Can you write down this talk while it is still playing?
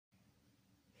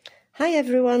Hi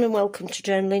everyone and welcome to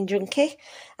Journaling Junkie.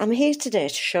 I'm here today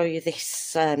to show you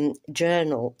this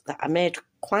journal that I made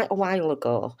quite a while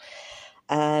ago,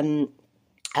 and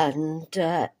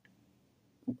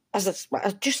as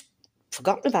I've just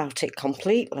forgotten about it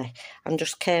completely and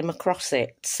just came across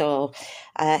it. So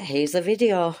here's a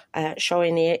video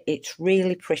showing it. It's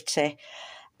really pretty,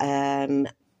 and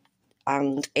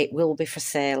it will be for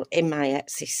sale in my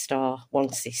Etsy store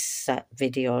once this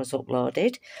video is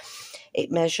uploaded. It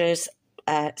measures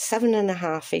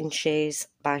 7.5 inches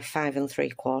by 5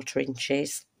 3/4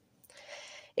 inches.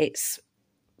 It's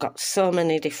got so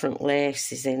many different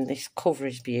laces in. This cover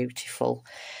is beautiful.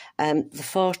 The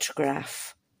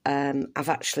photograph I've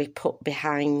actually put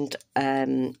behind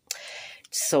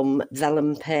some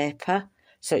vellum paper,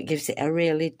 so it gives it a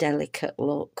really delicate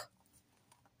look.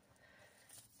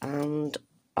 And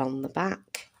on the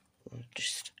back, I've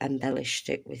just embellished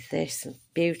it with this and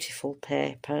beautiful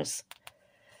papers.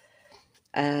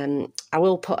 I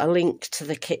will put a link to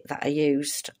the kit that I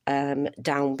used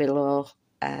down below,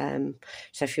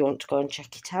 so if you want to go and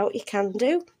check it out, you can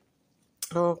do.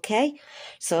 Okay,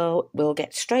 so we'll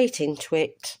get straight into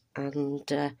it, and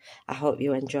I hope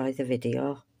you enjoy the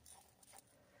video.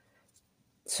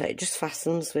 So it just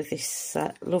fastens with this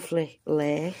lovely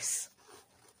lace.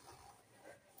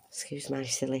 Excuse my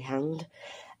silly hand.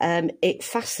 It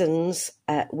fastens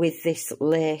with this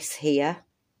lace here.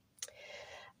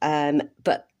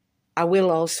 But I will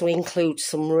also include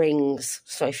some rings,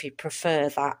 so if you prefer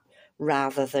that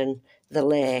rather than the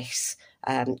lace,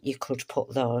 you could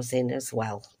put those in as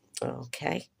well.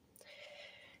 Okay,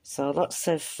 so lots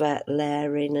of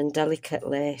layering and delicate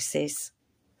laces.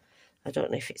 I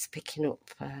don't know if it's picking up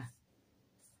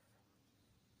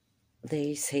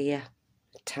these here,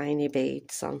 tiny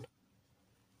beads on.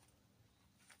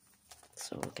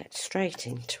 So we'll get straight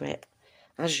into it.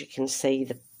 As you can see,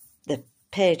 the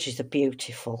pages are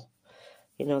beautiful.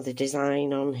 You know, the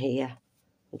design on here,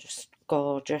 just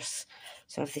gorgeous.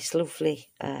 So I have this lovely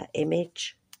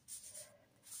image,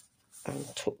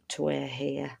 and tucked away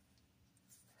here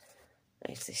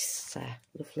is this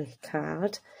lovely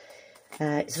card.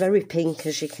 It's very pink,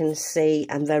 as you can see,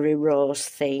 and very rose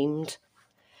themed.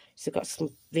 So I've got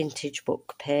some vintage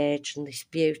book page and this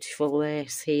beautiful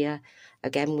lace here,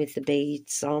 again with the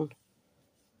beads on.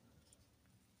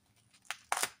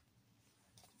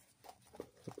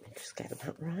 Just get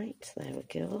that right, there we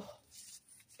go.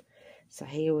 So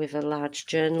here with a large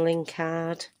journaling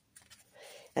card,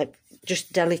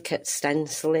 just delicate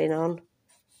stenciling on.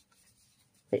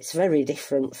 It's very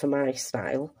different for my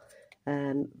style,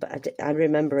 but I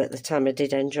remember at the time I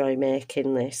did enjoy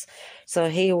making this. So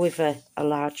here with a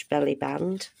large belly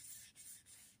band.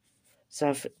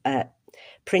 So I've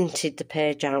printed the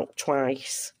page out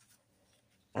twice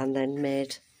and then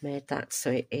made that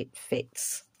so it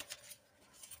fits.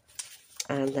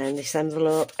 And then this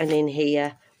envelope, and in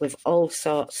here with all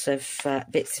sorts of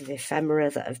bits of ephemera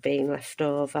that have been left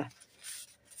over.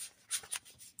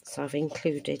 So I've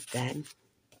included them.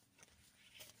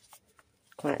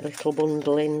 Quite a little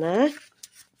bundle in there.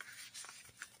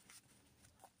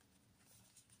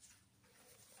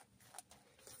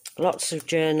 Lots of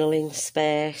journaling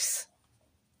space.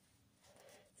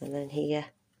 And then here,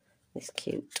 this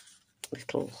cute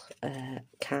little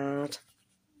card.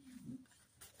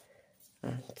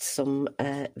 And some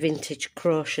vintage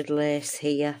crocheted lace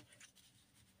here,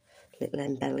 little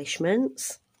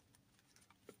embellishments.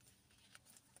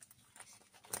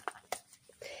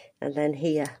 And then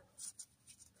here,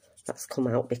 that's come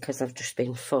out because I've just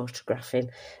been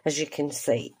photographing. As you can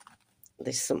see,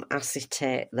 there's some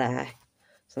acetate there.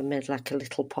 So I made like a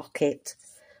little pocket,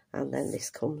 and then this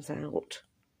comes out.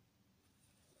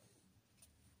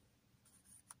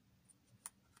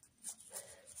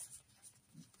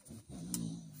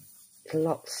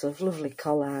 Lots of lovely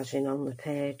collaging on the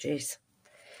pages.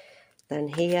 Then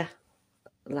here,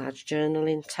 large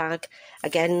journaling tag.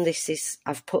 Again, this is,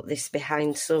 I've put this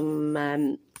behind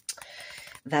some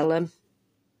vellum,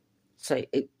 so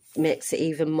it makes it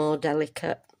even more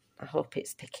delicate. I hope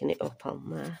it's picking it up on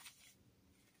there.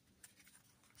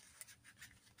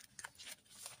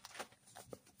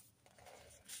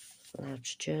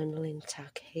 Large journaling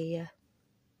tag here.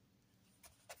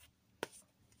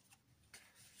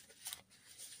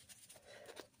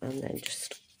 And then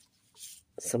just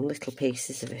some little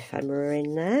pieces of ephemera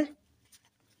in there.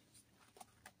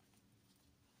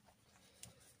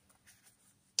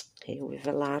 Here with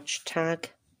a large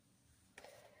tag.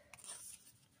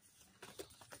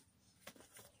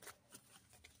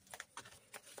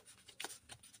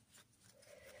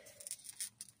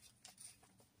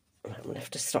 I'm going to have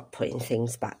to stop putting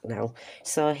things back now.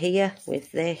 So here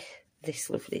with this, this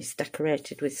lovely, it's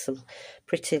decorated with some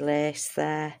pretty lace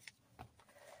there,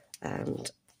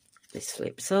 and this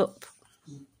flips up.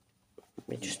 Let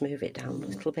me just move it down a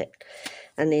little bit,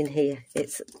 and in here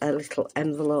it's a little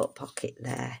envelope pocket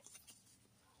there.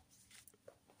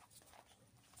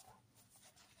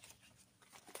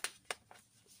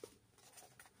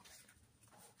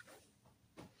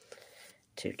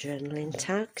 Two journaling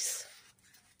tags,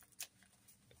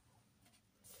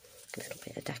 a little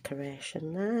bit of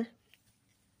decoration there.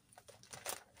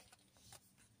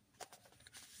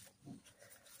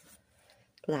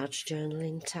 Large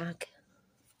journaling tag.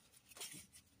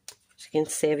 As you can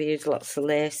see, I've used lots of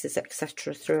laces,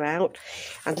 etc. throughout.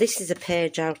 And this is a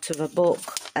page out of a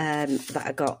book that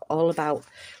I got all about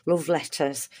love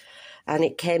letters. And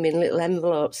it came in little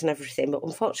envelopes and everything, but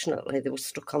unfortunately they were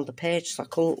stuck on the page, so I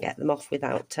couldn't get them off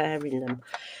without tearing them.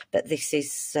 But this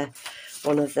is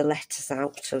one of the letters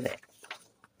out of it.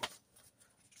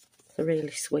 It's a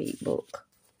really sweet book.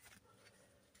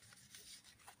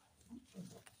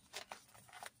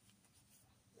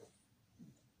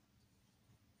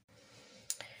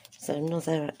 So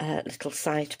another little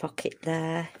side pocket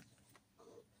there.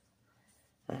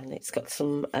 And it's got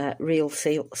some real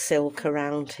silk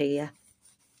around here.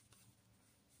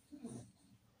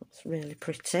 It's really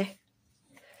pretty.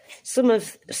 Some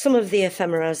of the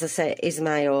ephemera, as I say, is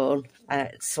my own.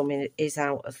 Some is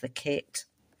out of the kit.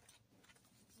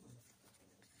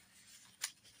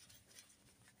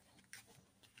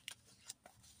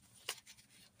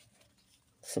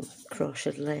 Some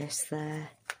crocheted lace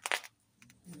there.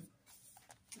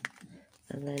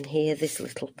 And then here, this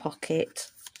little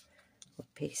pocket.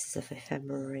 Pieces of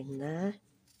ephemera in there.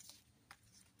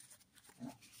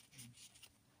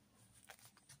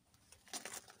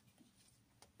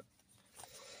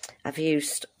 I've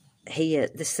used here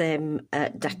the same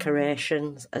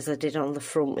decorations as I did on the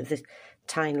front with the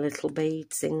tiny little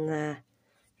beads in there.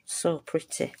 So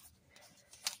pretty.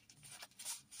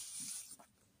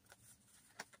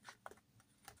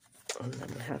 And then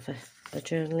we have a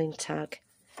journaling tag.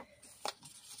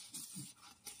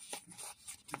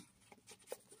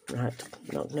 Right,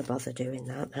 I'm not going to bother doing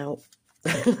that now.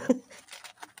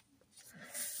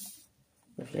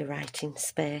 Lovely writing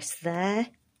space there.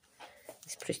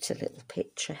 This pretty little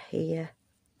picture here.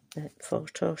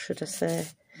 Photo, should I say.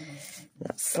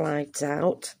 That slides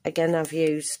out. Again, I've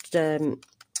used the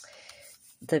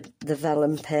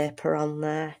vellum paper on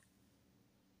there.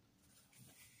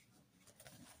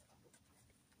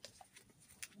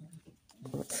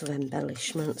 Lots of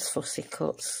embellishments, fussy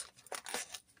cuts.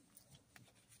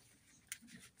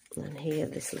 And here,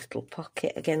 this little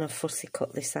pocket. Again, I've fussy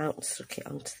cut this out and stuck it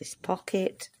onto this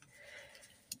pocket.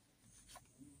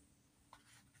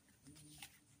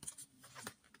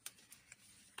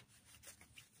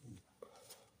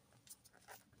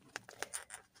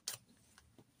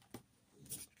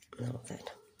 Now then,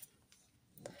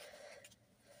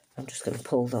 I'm just going to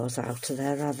pull those out of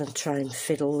there rather than try and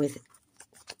fiddle with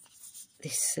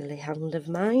this silly hand of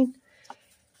mine.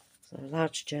 So a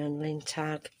large journaling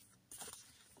tag.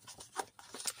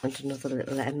 And another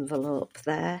little envelope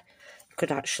there. You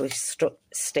could actually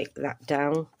stick that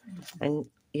down and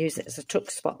use it as a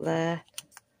tuck spot there,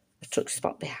 a tuck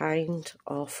spot behind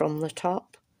or from the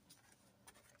top.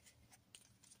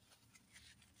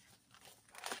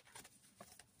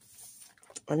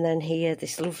 And then here,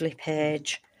 this lovely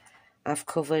page I've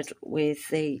covered with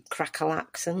the crackle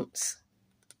accents.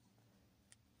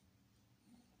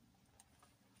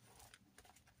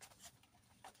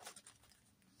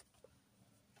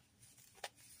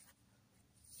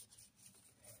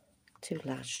 Two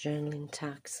large journaling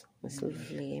tags. This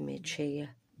lovely image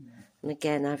here. And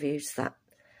again, I've used that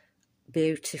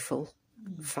beautiful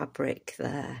fabric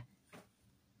there.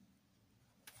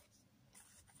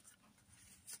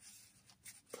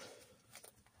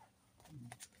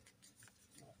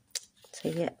 So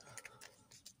yeah,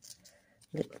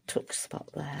 little tuck spot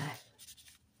there.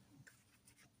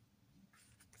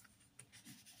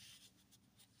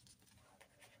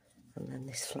 And then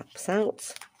this flaps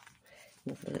out.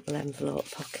 Another little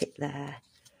envelope pocket there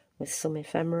with some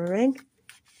ephemera in.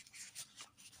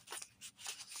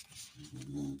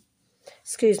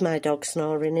 Excuse my dog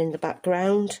snoring in the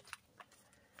background.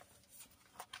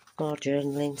 More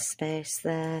journaling space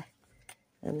there.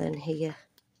 And then here,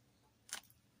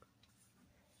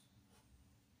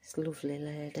 this lovely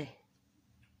lady.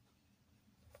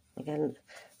 Again,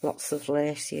 lots of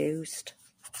lace used.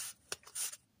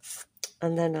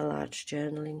 And then a large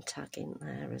journaling tag in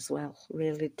there as well,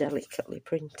 really delicately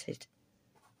printed.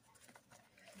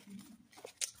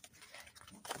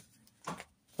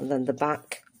 And then the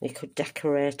back You could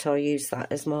decorate or use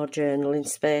that as more journaling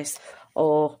space,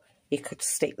 or you could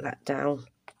stick that down,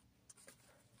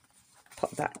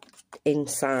 put that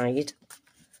inside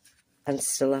and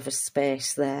still have a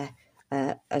space there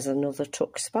as another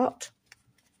tuck spot.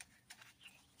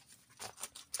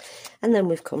 And then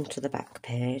we've come to the back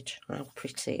page. How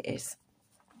pretty it is.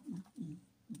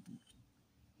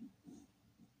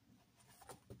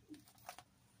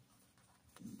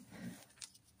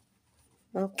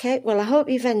 Okay, well, I hope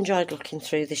you've enjoyed looking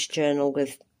through this journal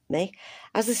with me.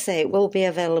 As I say, it will be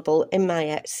available in my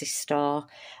Etsy store,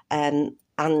 and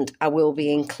I will be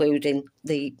including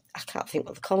I can't think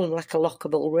what they call them, like a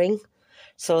lockable ring,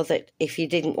 so that if you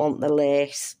didn't want the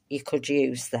lace, you could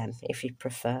use them if you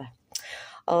prefer.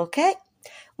 Okay,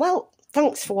 well,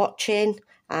 thanks for watching,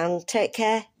 and take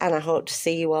care, and I hope to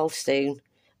see you all soon.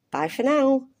 Bye for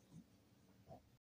now.